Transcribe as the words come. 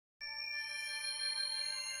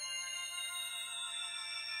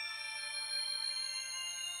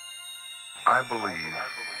I believe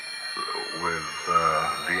with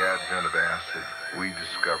the advent of acid, we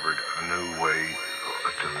discovered a new way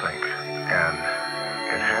to think. And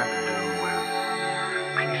it had to do with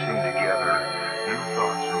piecing together new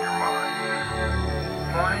thoughts in your mind.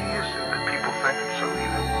 Why is it that people think it's so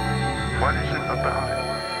evil? What is it about it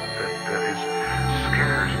that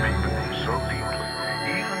scares people so deeply?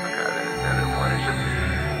 Even the guy that invented it, what is it?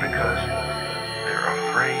 Because they're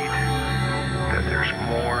afraid that there's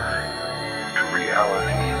more to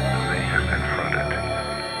reality than they have confronted.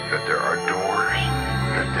 That there are doors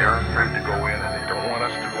that they're afraid to go in, and they don't want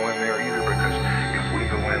us to go in there either, because if we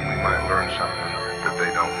go in, we might learn something that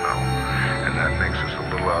they don't know. And that makes us a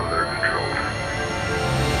little out of their control.